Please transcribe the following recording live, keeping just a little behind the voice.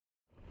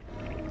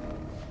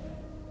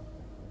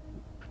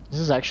This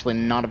is actually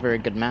not a very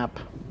good map,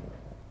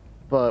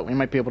 but we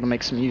might be able to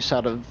make some use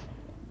out of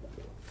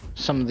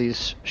some of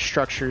these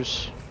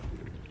structures.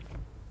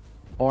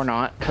 Or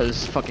not,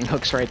 because fucking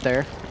Hook's right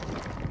there.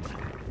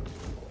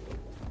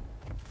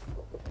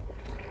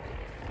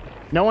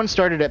 No one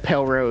started at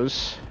Pale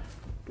Rose.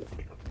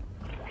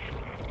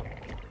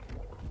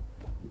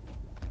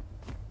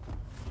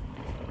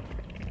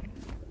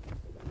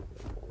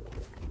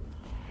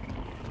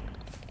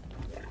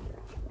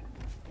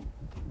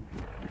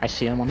 I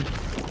see one.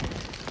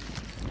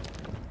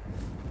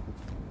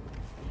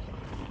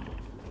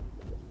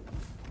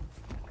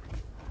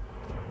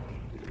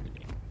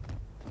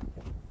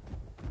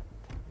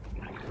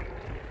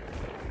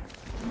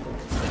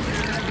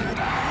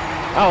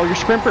 Oh, your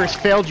sprimpers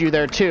failed you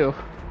there too.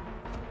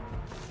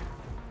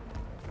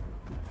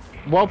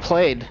 Well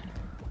played.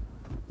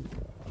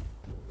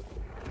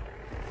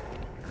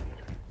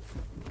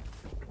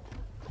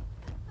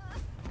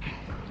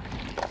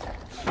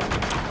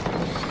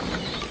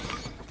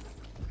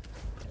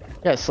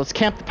 Yes, let's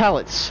camp the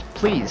pallets,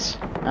 please.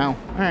 Oh,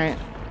 alright.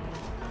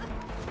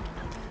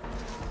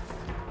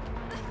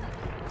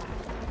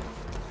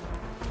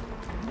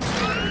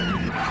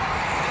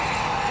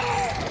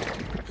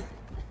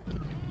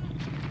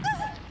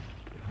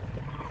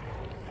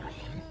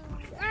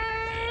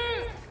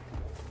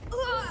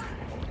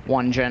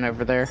 One gen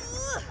over there.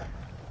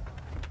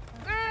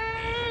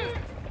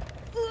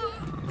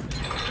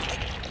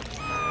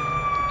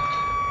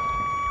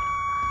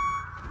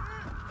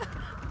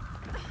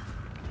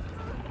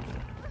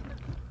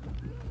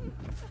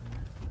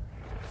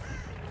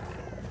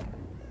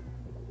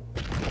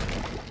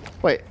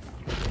 Wait,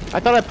 I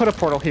thought I put a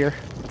portal here.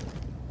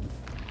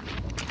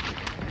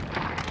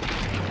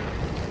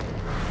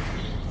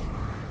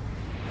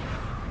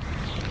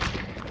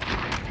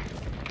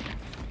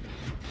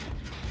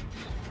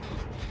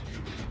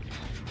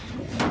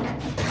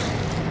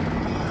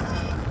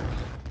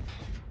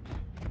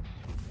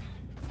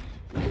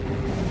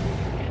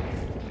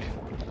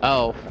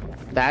 Oh,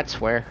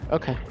 that's where.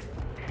 Okay.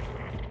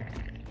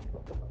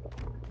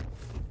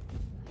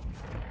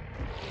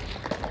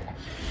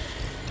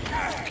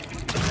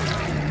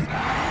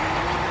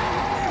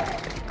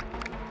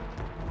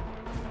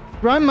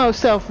 Run,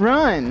 Moself,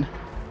 run!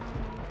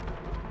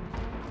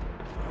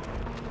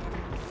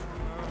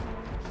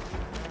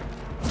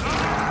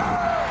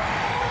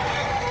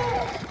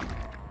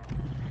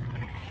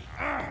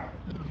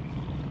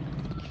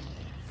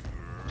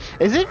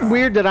 Is it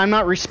weird that I'm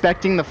not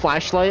respecting the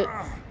flashlight?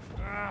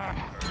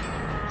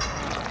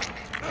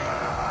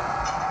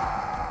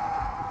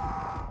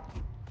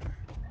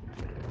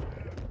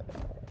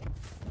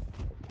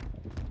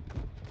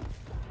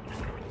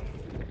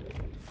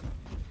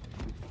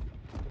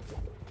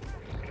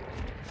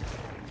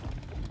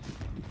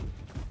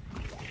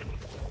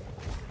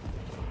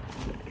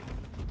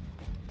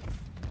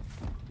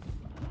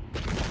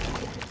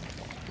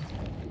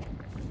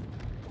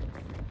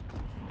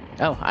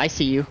 Oh, I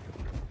see you.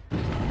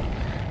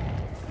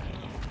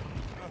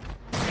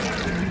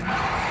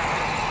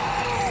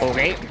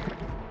 Okay.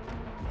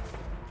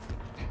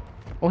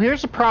 Well,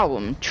 here's the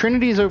problem.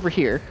 Trinity's over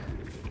here.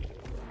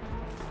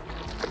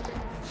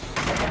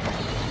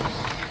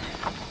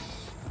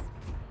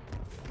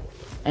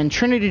 And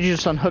Trinity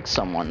just unhooked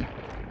someone.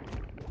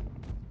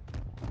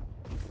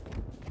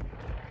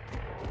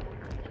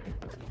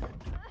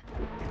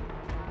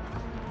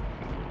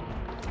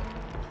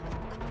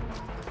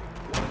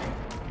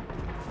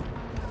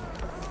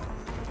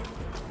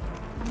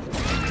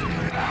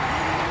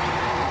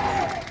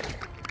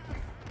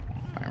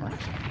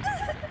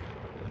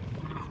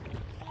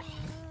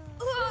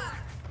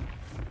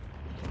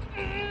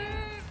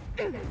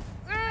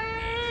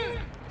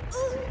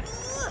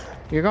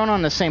 You're going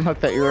on the same hook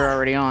that you were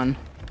already on.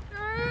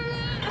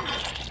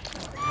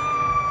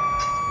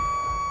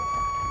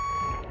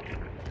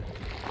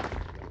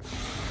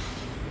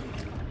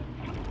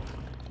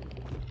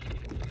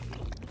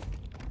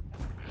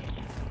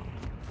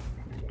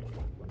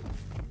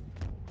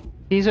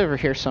 He's over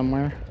here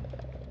somewhere.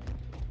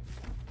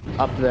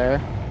 Up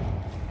there.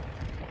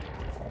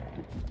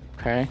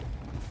 Okay.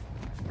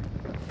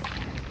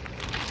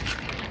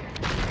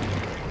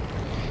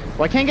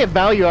 Well, I can't get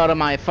value out of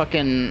my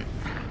fucking...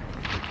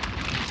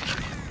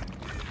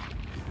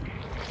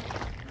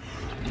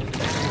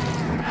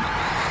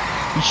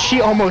 She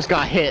almost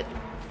got hit.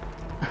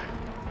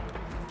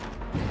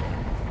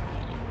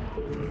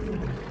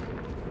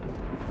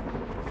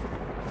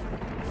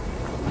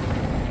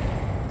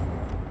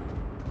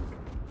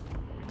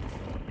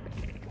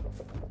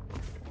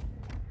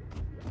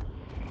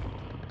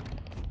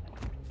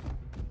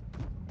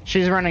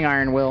 She's running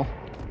Iron Will.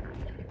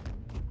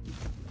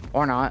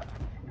 Or not.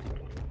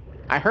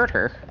 I hurt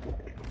her.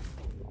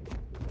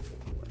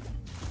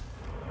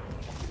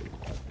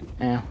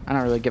 Yeah, I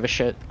don't really give a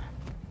shit.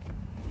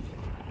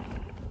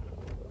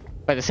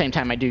 But at the same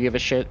time, I do give a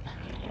shit.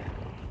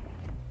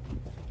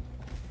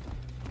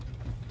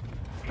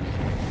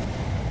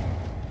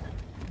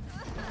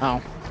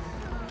 Oh.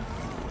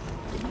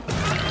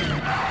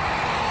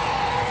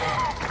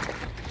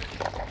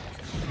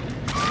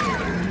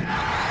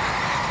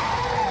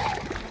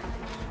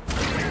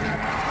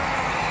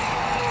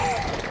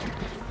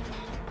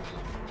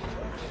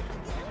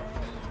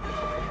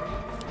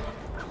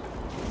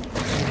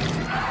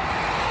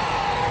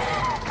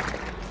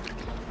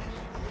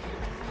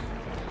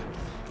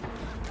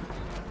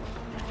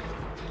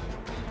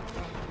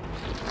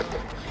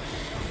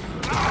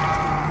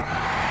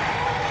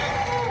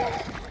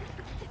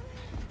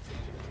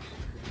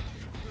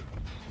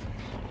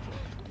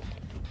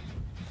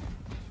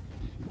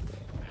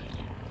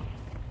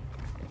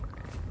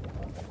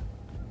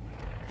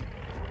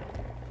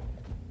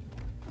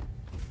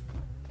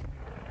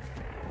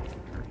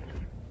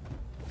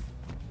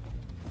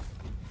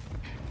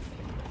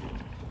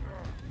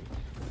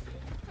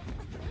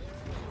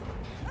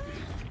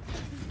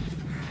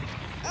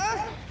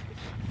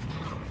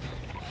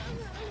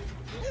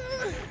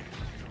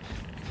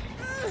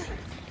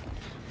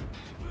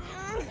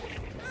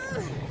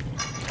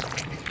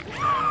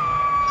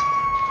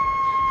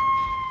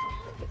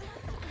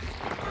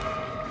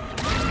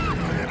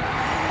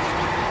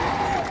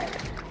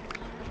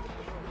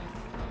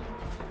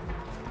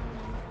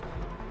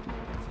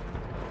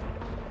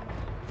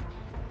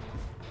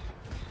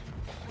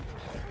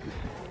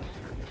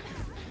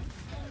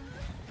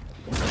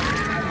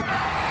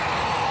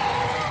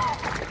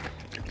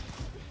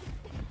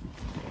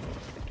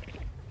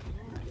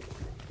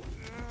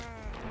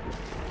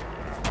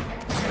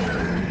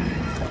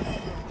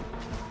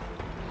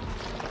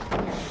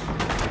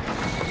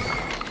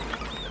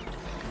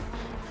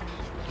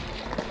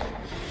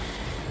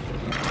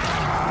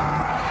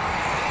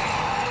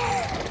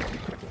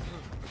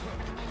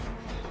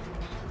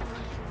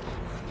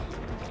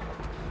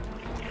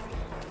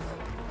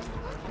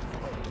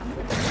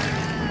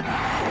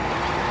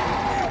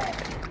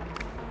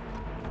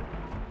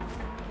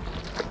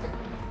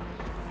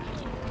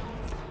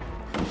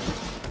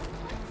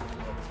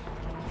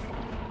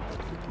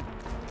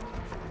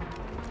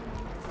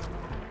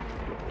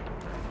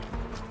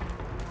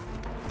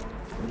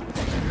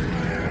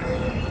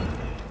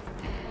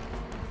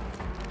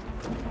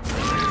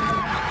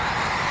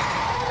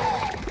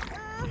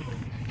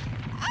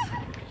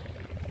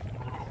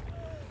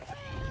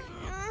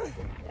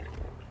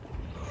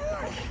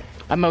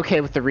 I'm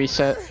okay with the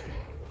reset.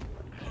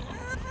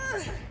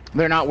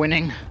 They're not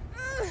winning.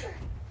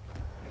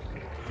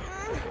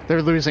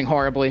 They're losing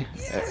horribly,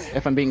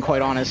 if I'm being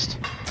quite honest.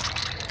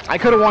 I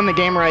could have won the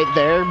game right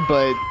there,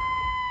 but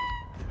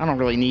I don't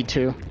really need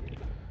to.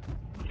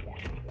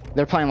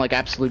 They're playing like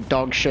absolute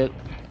dog shit.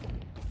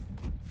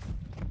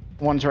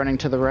 One's running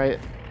to the right.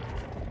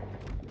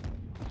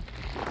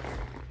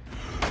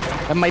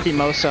 That might be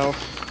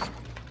Moself.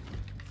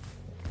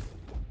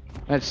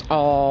 That's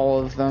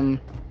all of them.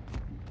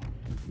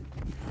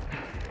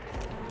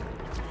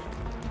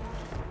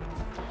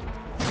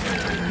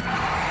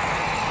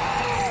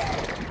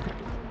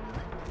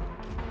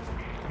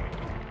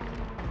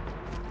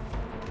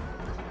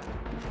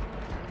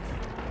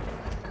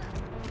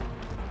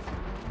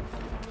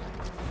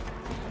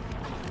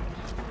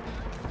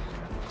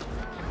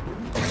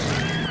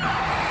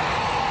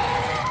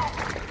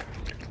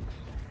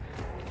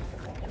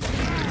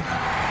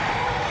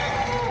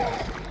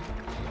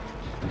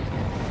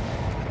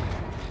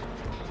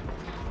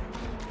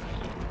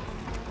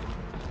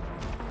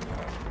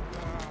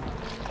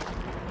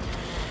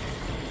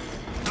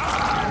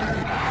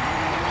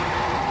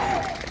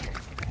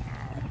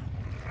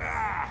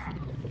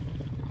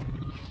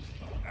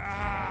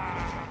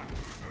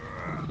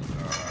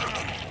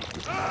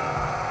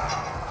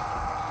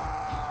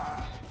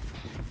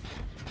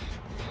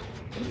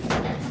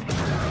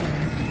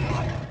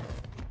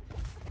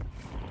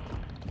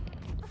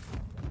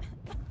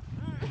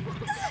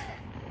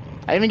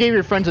 I even gave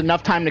your friends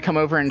enough time to come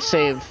over and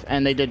save,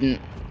 and they didn't.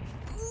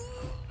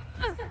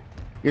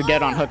 You're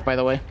dead on hook, by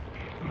the way.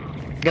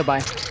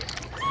 Goodbye.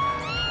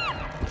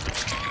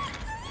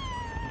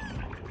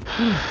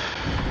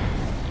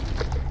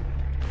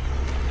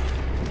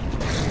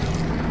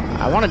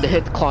 I wanted to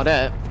hit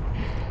Claudette.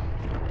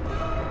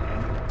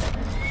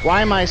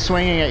 Why am I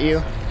swinging at you?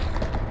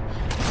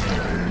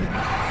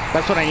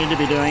 That's what I need to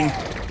be doing.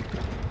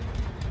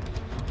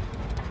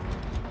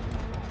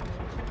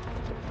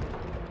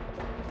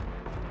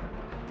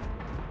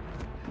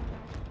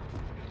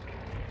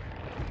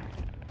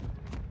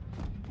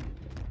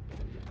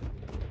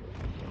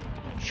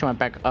 She went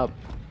back up.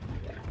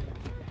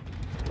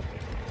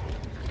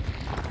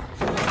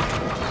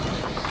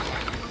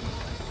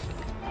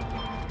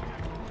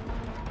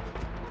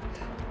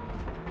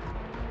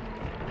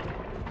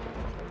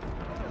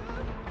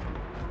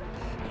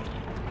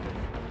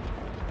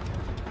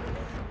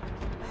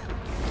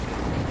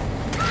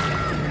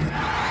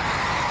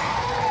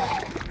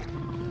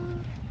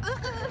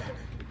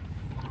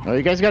 Well,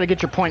 you guys gotta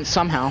get your points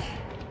somehow.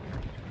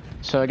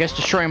 So I guess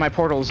destroying my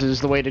portals is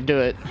the way to do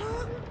it.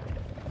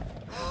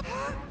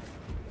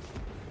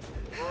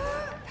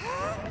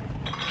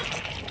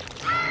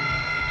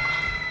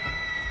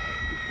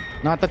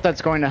 Not that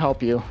that's going to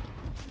help you.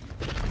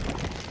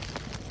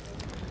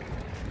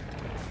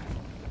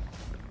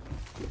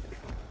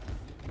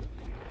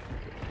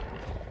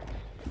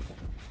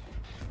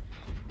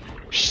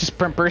 She just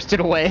sprint bursted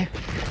away.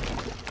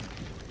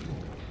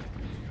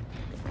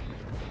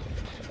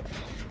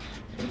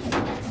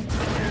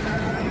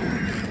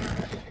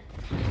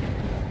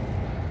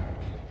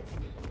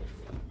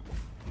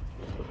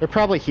 They're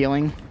probably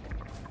healing.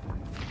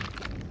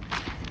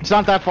 It's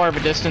not that far of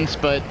a distance,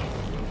 but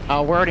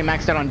we're already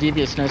maxed out on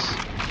deviousness.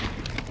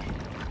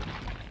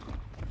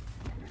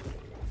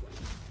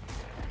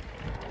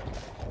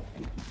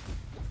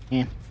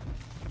 Yeah.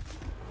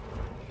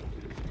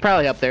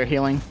 Probably up there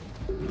healing.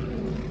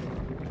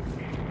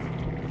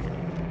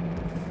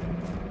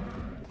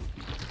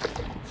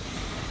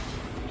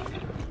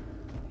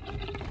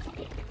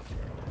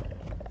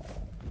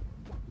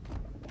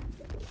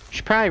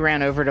 She probably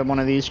ran over to one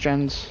of these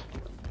gens.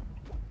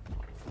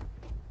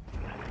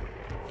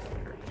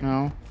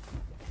 No.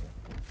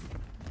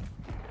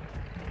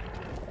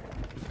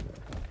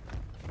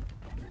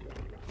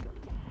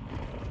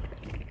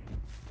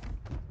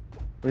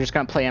 We're just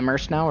gonna play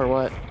immerse now, or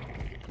what?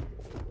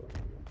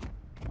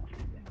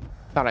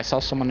 Thought I saw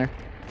someone there.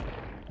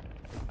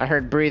 I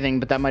heard breathing,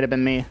 but that might have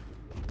been me.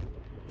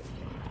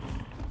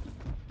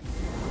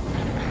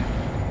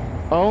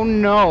 Oh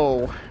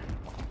no!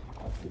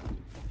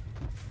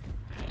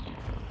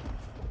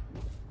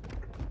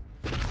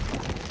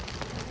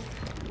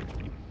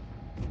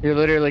 You're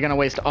literally gonna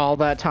waste all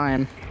that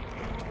time.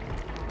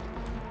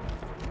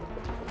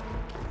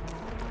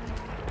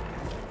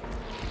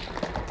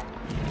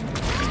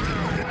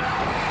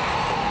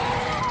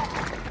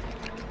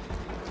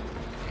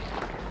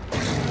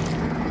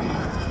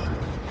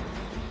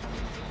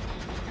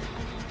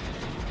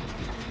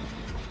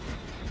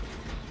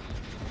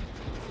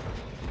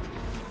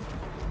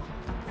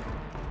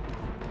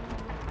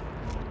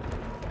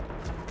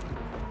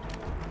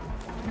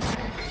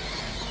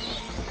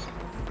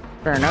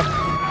 Fair enough.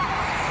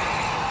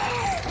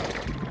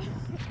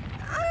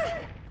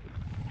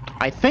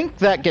 I think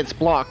that gets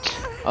blocked.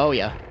 Oh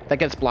yeah, that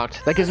gets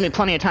blocked. That gives me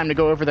plenty of time to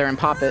go over there and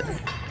pop it.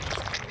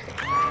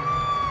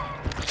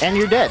 And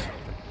you're dead.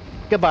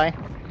 Goodbye.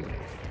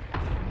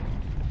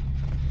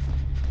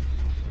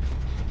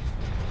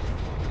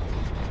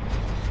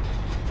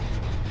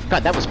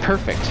 God, that was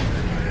perfect.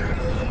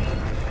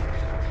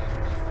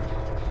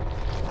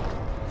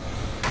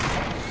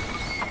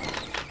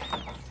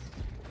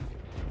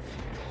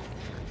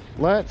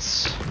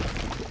 Let's...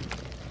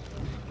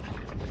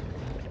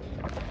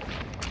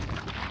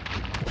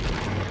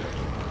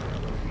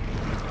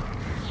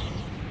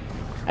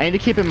 I need to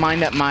keep in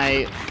mind that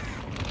my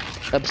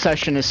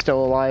obsession is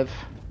still alive.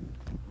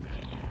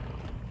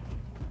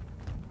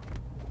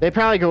 They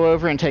probably go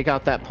over and take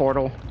out that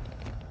portal.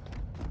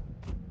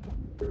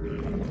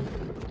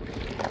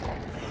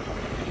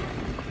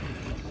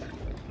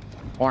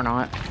 Or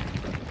not.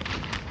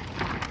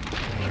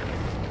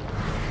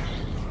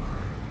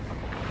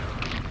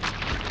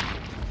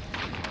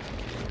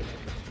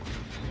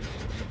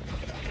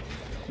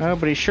 No,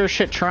 but he's sure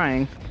shit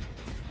trying.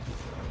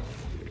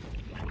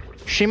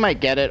 She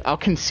might get it. I'll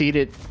concede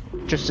it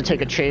just to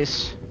take a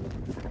chase.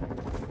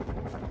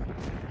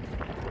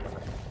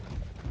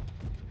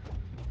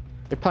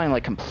 They're playing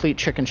like complete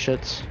chicken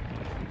shits.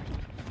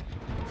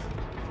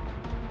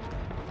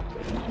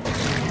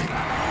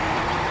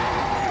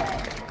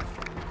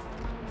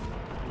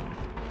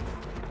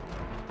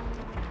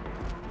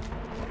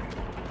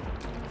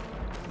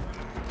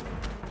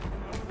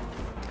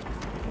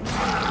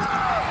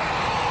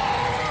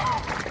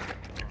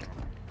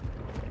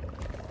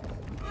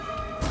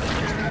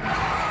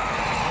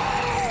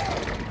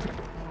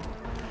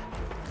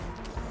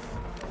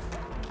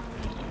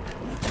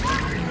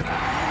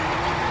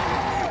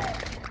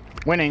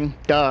 Winning,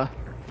 duh.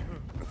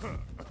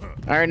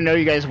 I already know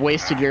you guys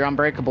wasted your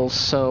unbreakables,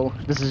 so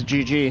this is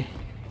GG.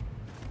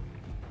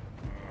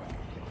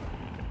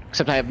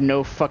 Except I have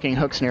no fucking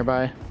hooks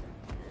nearby.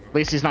 At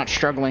least he's not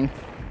struggling.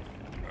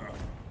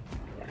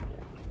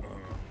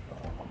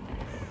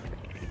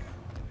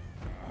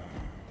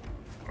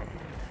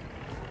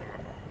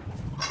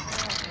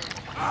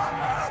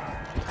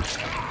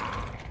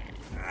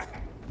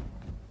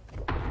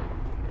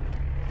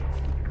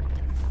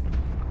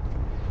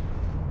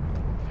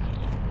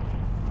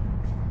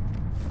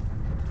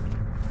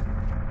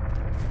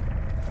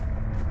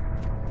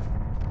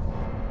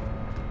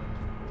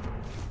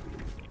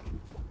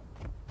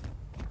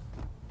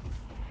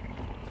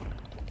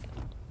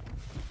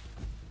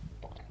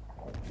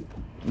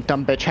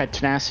 Dumb bitch had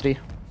tenacity.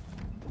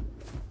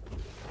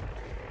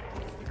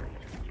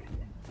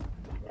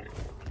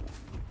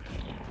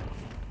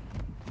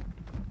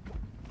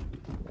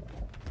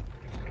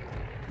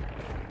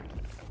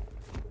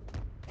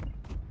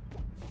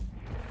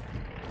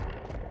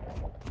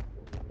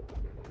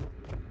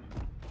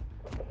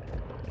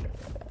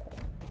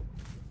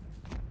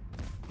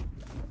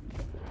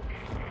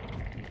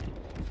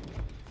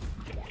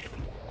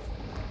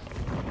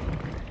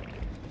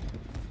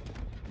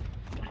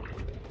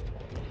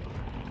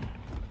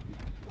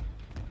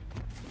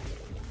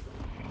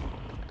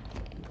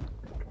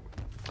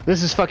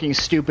 This is fucking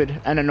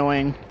stupid and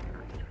annoying.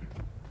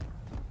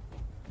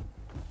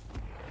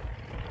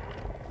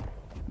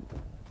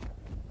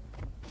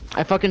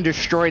 I fucking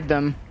destroyed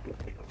them.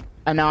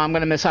 And now I'm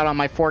gonna miss out on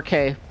my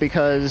 4K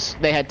because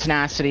they had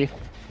tenacity.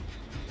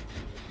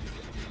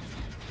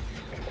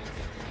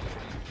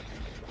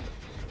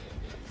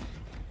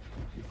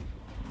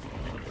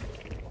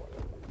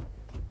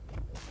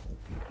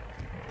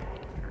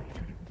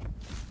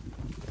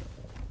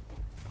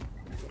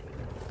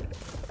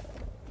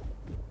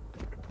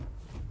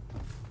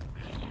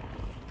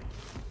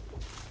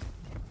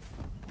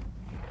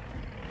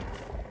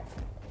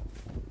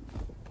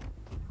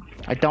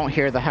 I don't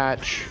hear the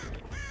hatch.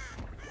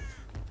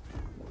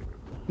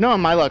 No,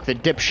 my luck, the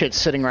dipshit's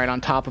sitting right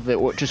on top of it,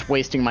 just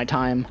wasting my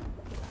time.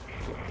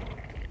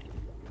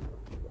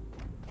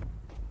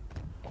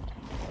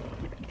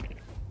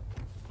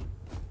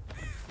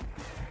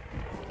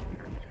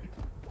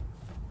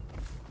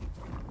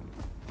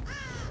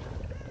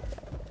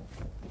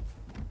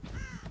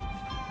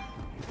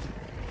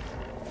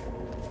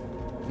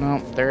 No,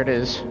 there it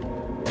is.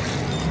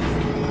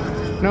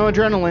 No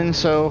adrenaline,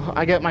 so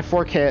I get my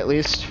 4K at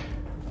least.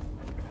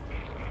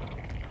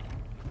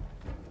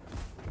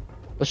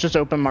 Let's just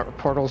open my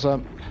portals up.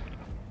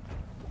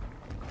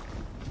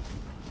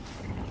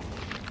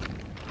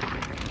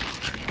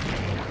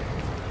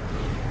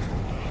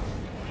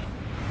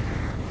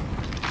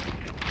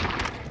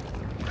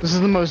 This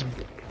is the most...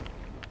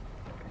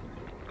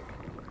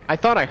 I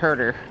thought I heard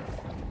her.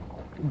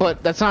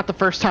 But that's not the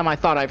first time I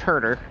thought I've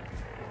heard her.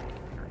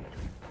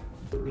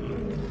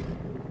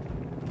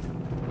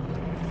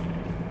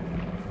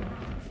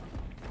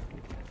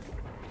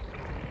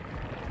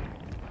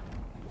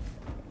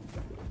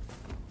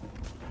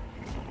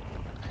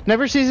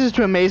 Never ceases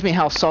to amaze me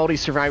how salty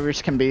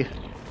survivors can be.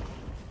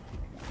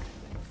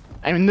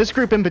 I mean, this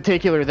group in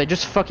particular, they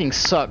just fucking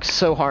suck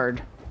so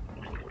hard.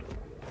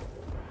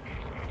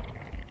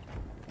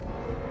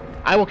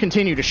 I will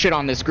continue to shit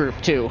on this group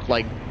too.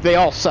 Like, they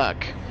all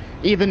suck.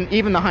 Even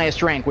the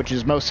highest rank, which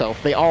is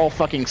Moself, they all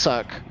fucking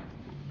suck.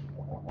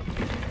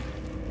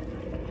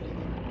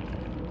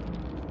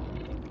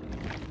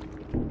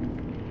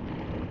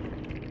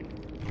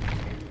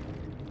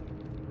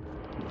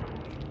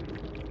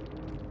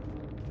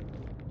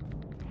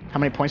 How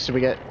many points did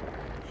we get?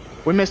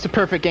 We missed a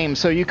perfect game,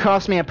 so you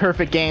cost me a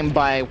perfect game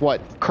by,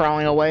 what,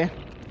 crawling away?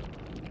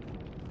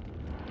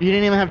 You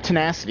didn't even have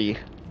tenacity.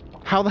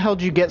 How the hell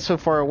did you get so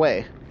far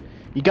away?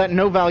 You got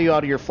no value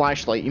out of your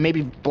flashlight. You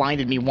maybe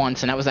blinded me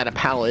once, and that was at a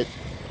pallet.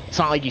 It's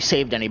not like you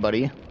saved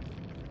anybody.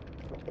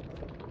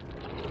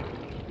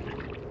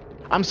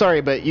 I'm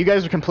sorry, but you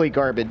guys are complete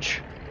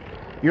garbage.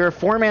 You're a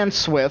four-man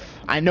SWF.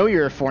 I know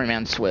you're a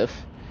four-man SWF.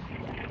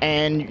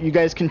 And you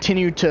guys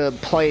continue to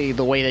play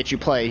the way that you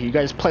play. You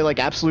guys play like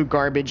absolute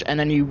garbage, and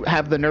then you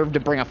have the nerve to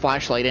bring a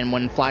flashlight in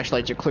when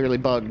flashlights are clearly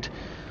bugged.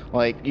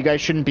 Like, you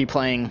guys shouldn't be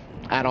playing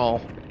at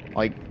all.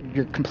 Like,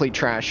 you're complete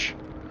trash.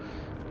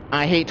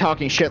 I hate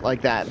talking shit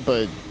like that,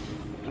 but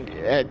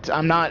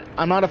I'm not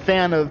a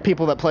fan of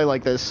people that play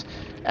like this.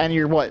 And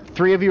you're what?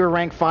 3 of you are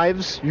rank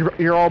 5s?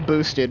 You're all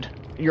boosted.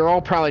 You're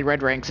all probably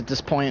red ranks at this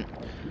point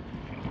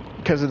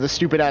because of the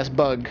stupid ass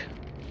bug.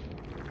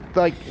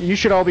 Like, you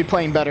should all be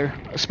playing better,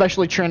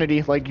 especially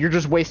Trinity. Like, you're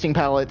just wasting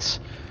pallets.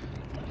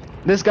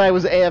 This guy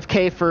was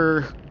AFK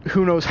for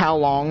who knows how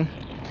long.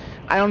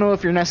 I don't know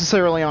if you're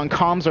necessarily on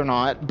comms or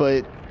not,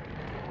 but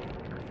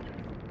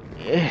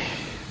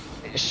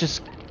it's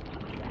just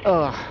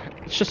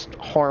it's just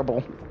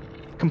horrible.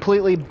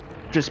 Completely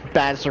just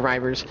bad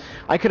survivors.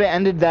 I could have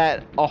ended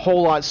that a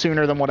whole lot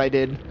sooner than what I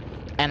did,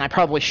 and I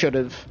probably should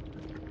have.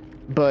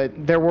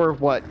 But there were,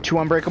 what, 2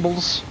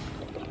 unbreakables?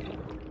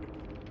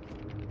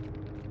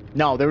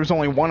 No, there was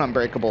only 1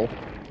 unbreakable.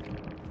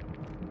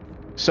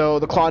 So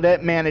the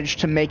Claudette managed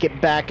to make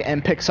it back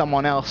and pick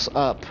someone else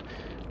up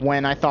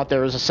when I thought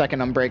there was a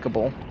second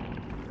unbreakable.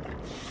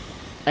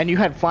 And you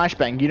had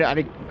flashbang.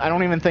 I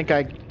don't even think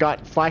I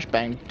got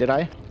flashbang, did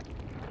I?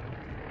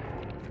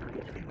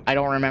 I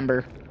don't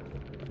remember.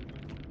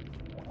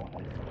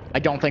 I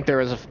don't think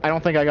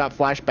I got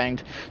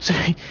flashbanged. So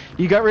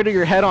you got rid of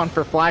your head-on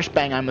for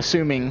flashbang, I'm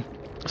assuming.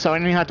 So I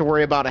didn't even have to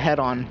worry about a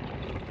head-on.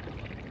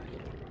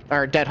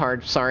 Or dead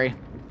hard, sorry.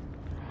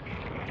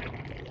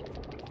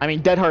 I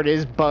mean, dead hard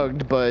is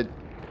bugged, but,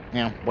 you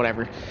know,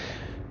 whatever.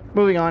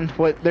 Moving on.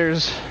 What,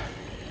 there's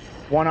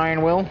 1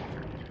 Iron Will?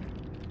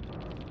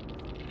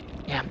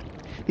 Yeah.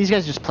 These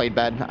guys just played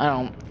bad.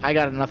 I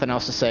got nothing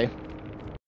else to say.